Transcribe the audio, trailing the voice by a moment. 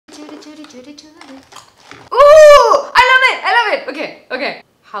I love it! I love it! Okay, okay.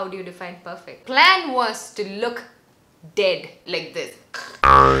 How do you define perfect? Plan was to look dead like this.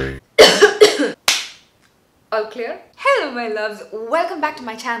 All clear? Hello my loves, welcome back to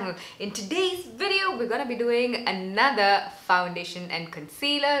my channel. In today's video, we're gonna be doing another foundation and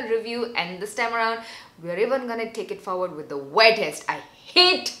concealer review, and this time around, we're even gonna take it forward with the wear test. I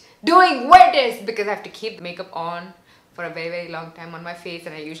hate doing wear tests because I have to keep the makeup on for a very long time on my face,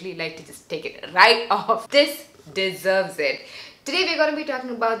 and I usually like to just take it right off. This deserves it. Today we're going to be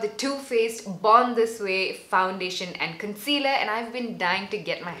talking about the Too Faced Born This Way foundation and concealer, and I've been dying to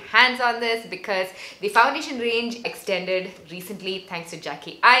get my hands on this because the foundation range extended recently thanks to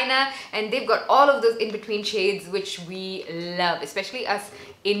AINA, and they've got all of those in-between shades which we love, especially us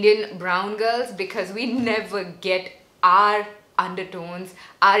Indian brown girls, because we never get our undertones,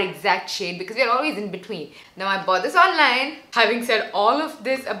 our exact shade, because we are always in between. Now I bought this online. Having said all of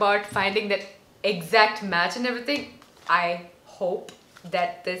this about finding that exact match and everything, I hope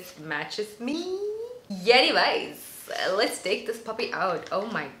that this matches me. Anyways, let's take this puppy out. Oh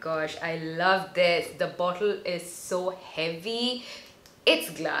my gosh, I love this. The bottle is so heavy. It's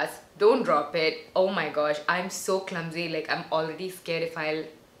glass. Don't drop it. Oh my gosh, I'm so clumsy. Like, I'm already scared if I'll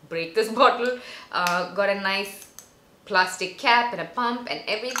break this bottle. Got a nice plastic cap and a pump and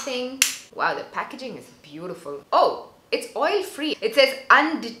everything. Wow, the packaging is beautiful. Oh, it's oil free. It says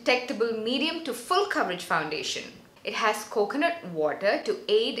undetectable medium to full coverage foundation. It has coconut water to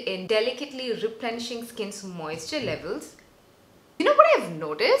aid in delicately replenishing skin's moisture levels. You know what I've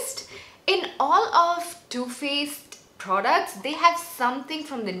noticed? In all of Too Faced products, they have something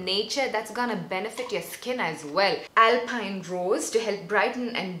from the nature that's gonna benefit your skin as well. Alpine rose to help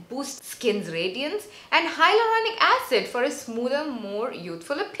brighten and boost skin's radiance, and hyaluronic acid for a smoother, more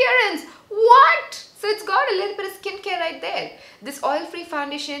youthful appearance. What? So it's got a little bit of skincare right there. This oil-free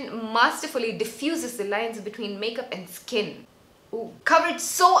foundation masterfully diffuses the lines between makeup and skin. Ooh. Coverage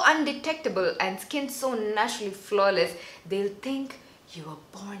so undetectable and skin so naturally flawless, they'll think you were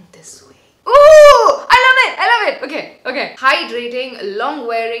born this way. Ooh! I love it! I love it! Okay, okay. Hydrating,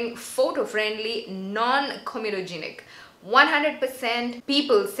 long-wearing, photo-friendly, non-comedogenic. 100%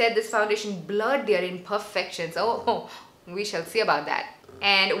 people said this foundation blurred their imperfections. Oh, we shall see about that.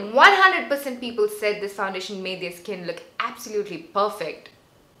 And 100% people said this foundation made their skin look absolutely perfect.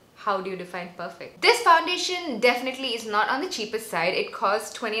 How do you define perfect? This foundation definitely is not on the cheapest side. It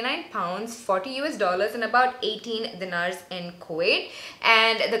costs 29 pounds, 40 US dollars, and about 18 dinars in Kuwait.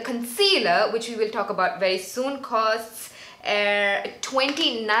 And the concealer, which we will talk about very soon, costs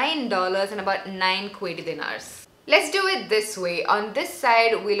 $29 and about 9 Kuwaiti dinars. Let's do it this way. On this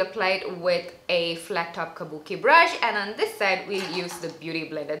side, we'll apply it with a flat top kabuki brush, and on this side, we'll use the beauty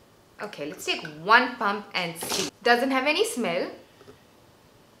blender. Okay, let's take one pump and see. Doesn't have any smell.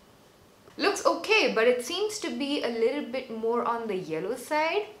 Looks okay, but it seems to be a little bit more on the yellow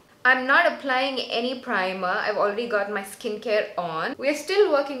side. I'm not applying any primer. I've already got my skincare on. We are still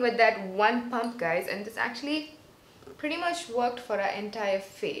working with that one pump, guys, and this actually pretty much worked for our entire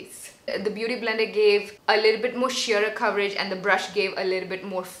face. The beauty blender gave a little bit more sheerer coverage and the brush gave a little bit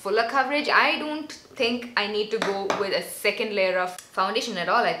more fuller coverage. I don't think I need to go with a second layer of foundation at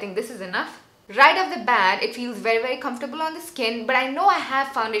all. I think this is enough. Right off the bat, it feels very comfortable on the skin, but I know I have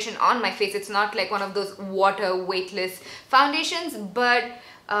foundation on my face. It's not like one of those water weightless foundations, but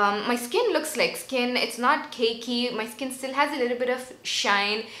my skin looks like skin. It's not cakey. My skin still has a little bit of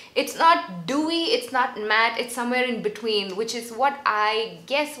shine. It's not dewy, it's not matte, it's somewhere in between, which is what I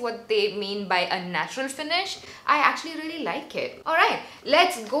guess what they mean by a natural finish. I actually really like it. Alright,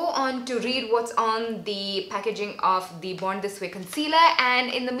 let's go on to read what's on the packaging of the Born This Way concealer,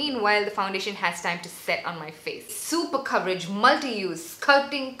 and in the meanwhile, the foundation has time to set on my face. Super coverage, multi-use,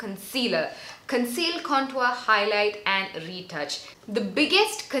 sculpting concealer. Conceal, contour, highlight, and retouch. The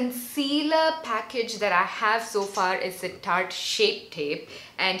biggest concealer package that I have so far is the Tarte Shape Tape,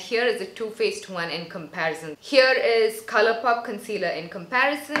 and here is the Too Faced one in comparison. Here is ColourPop concealer in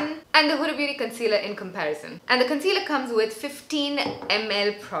comparison, and the Huda Beauty concealer in comparison. And the concealer comes with 15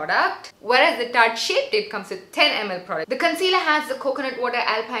 ml product, whereas the Tarte Shape Tape comes with 10 ml product. The concealer has the coconut water,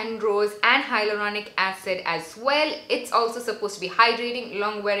 alpine rose, and hyaluronic acid as well. It's also supposed to be hydrating,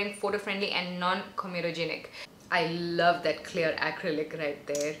 long-wearing, photo-friendly, and non-comedogenic. I love that clear acrylic right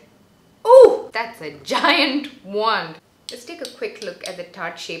there. Ooh, that's a giant wand. Let's take a quick look at the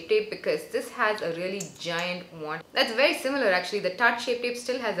Tarte Shape Tape because this has a really giant wand. That's very similar actually. The Tarte Shape Tape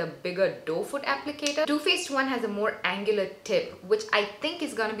still has a bigger doe foot applicator. Too Faced one has a more angular tip, which I think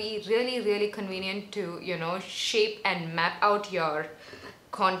is gonna be really convenient to, you know, shape and map out your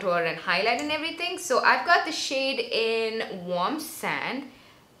contour and highlight and everything. So I've got the shade in Warm Sand.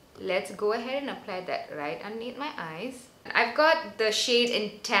 let's go ahead and apply that right underneath my eyes. I've got the shade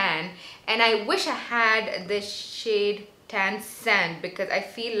in tan, and I wish I had the shade tan sand because I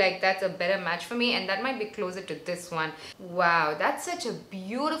feel like that's a better match for me, and that might be closer to this one. Wow, that's such a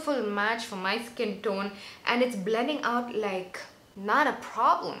beautiful match for my skin tone, and it's blending out like not a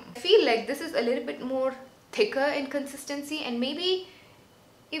problem. I feel like this is a little bit more thicker in consistency and maybe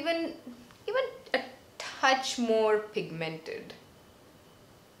even a touch more pigmented.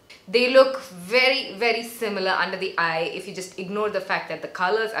 They look very, very similar under the eye if you just ignore the fact that the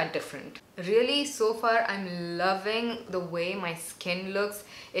colors are different. Really, so far I'm loving the way my skin looks.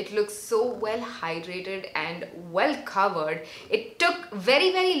 It looks so well hydrated and well covered. It took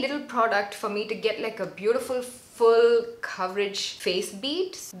very, very little product for me to get like a beautiful full coverage face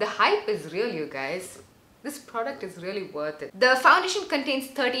beat. The hype is real, you guys. This product is really worth it. The foundation contains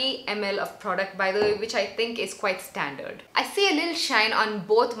 30 ml of product, by the way, which I think is quite standard. I see a little shine on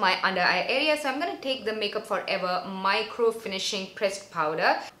both my under eye area, so I'm going to take the Makeup Forever Micro Finishing Pressed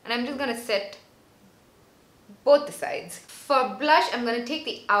Powder and I'm just going to set both the sides. For blush, I'm going to take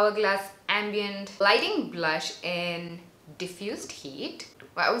the Hourglass Ambient Lighting Blush in Diffused Heat.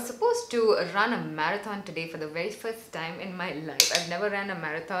 Well, I was supposed to run a marathon today for the very first time in my life. I've never ran a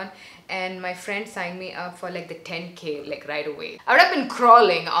marathon, and my friend signed me up for like the 10K like right away. I would have been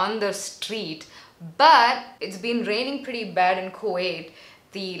crawling on the street, but it's been raining pretty bad in Kuwait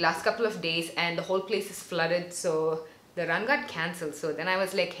the last couple of days and the whole place is flooded, so the run got cancelled. So then I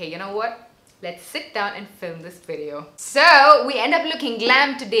was like, hey, you know what? Let's sit down and film this video. So we end up looking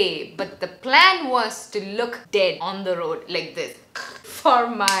glam today, but the plan was to look dead on the road like this. For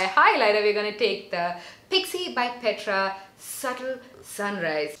my highlighter, we're gonna take the Pixi by Petra Subtle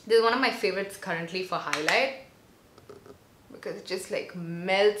Sunrise. This is one of my favorites currently for highlight because it just like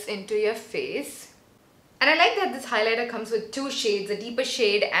melts into your face. And I like that this highlighter comes with two shades, a deeper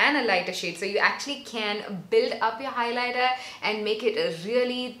shade and a lighter shade, so you actually can build up your highlighter and make it a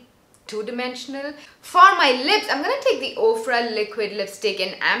really two-dimensional. For my lips, I'm gonna take the Ofra liquid lipstick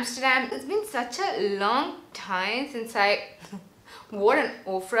in Amsterdam. It's been such a long time since I wore an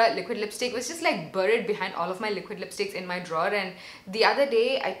Ofra liquid lipstick. It was just like buried behind all of my liquid lipsticks in my drawer, and the other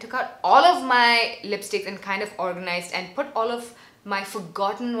day I took out all of my lipsticks and kind of organized and put all of my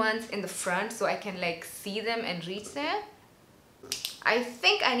forgotten ones in the front so I can like see them and reach there. I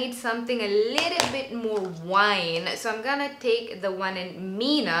think I need something a little bit more wine, so I'm gonna take the one in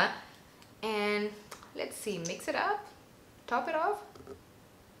Mina and let's see, mix it up, top it off.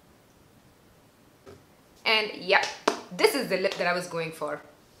 And yeah, this is the lip that I was going for.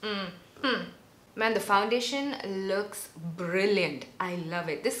 Man, the foundation looks brilliant. I love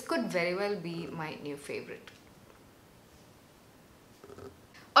it. This could very well be my new favorite.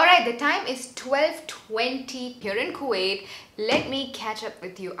 Alright, the time is 12:20 here in Kuwait. Let me catch up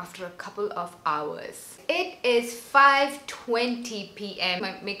with you after a couple of hours. It is 5:20 p.m.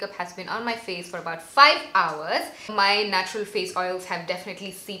 My makeup has been on my face for about 5 hours. My natural face oils have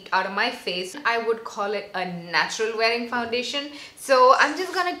definitely seeped out of my face. I would call it a natural wearing foundation. So I'm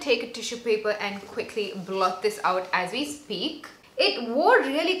just gonna take a tissue paper and quickly blot this out as we speak. It wore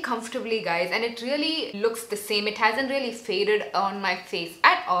really comfortably, guys, and it really looks the same. It hasn't really faded on my face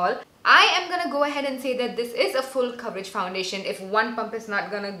at all. I am gonna go ahead and say that this is a full coverage foundation. If one pump is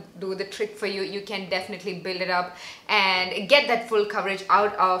not gonna do the trick for you, you can definitely build it up and get that full coverage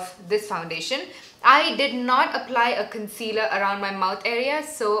out of this foundation. I did not apply a concealer around my mouth area,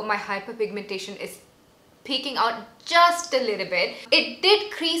 so my hyperpigmentation is peeking out just a little bit. It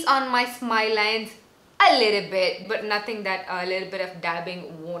did crease on my smile lines a little bit, but nothing that a little bit of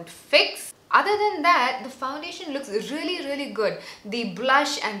dabbing won't fix. Other than that, the foundation looks really, really good. The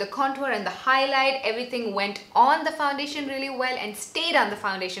blush and the contour and the highlight, everything went on the foundation really well and stayed on the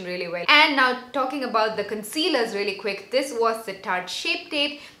foundation really well. And now talking about the concealers really quick, this was the Tarte Shape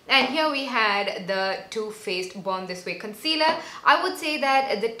Tape. And here we had the Too Faced Born This Way concealer. I would say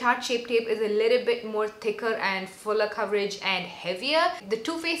that the Tarte Shape Tape is a little bit more thicker and fuller coverage and heavier. The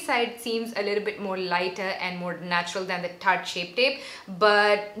Too Faced side seems a little bit more lighter and more natural than the Tarte Shape Tape,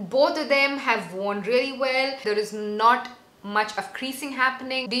 but both of them have worn really well. There is not much of creasing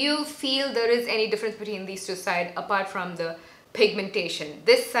happening. Do you feel there is any difference between these two sides apart from the pigmentation?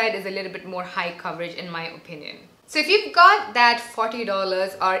 This side is a little bit more high coverage in my opinion. So if you've got that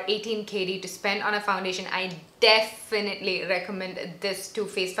 $40 or 18 KD to spend on a foundation, I definitely recommend this Too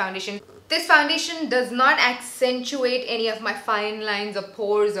Faced foundation. This foundation does not accentuate any of my fine lines or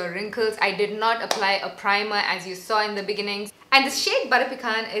pores or wrinkles. I did not apply a primer as you saw in the beginnings. And the shade Butter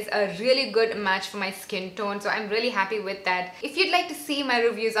Pecan is a really good match for my skin tone, so I'm really happy with that. If you'd like to see my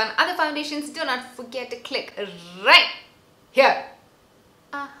reviews on other foundations, do not forget to click right here.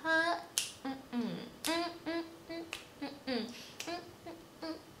 Uh-huh.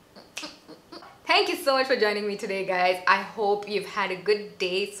 Thank you so much for joining me today, guys. I hope you've had a good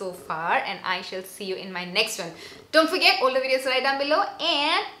day so far, and I shall see you in my next one. Don't forget all the videos right down below,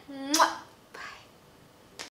 and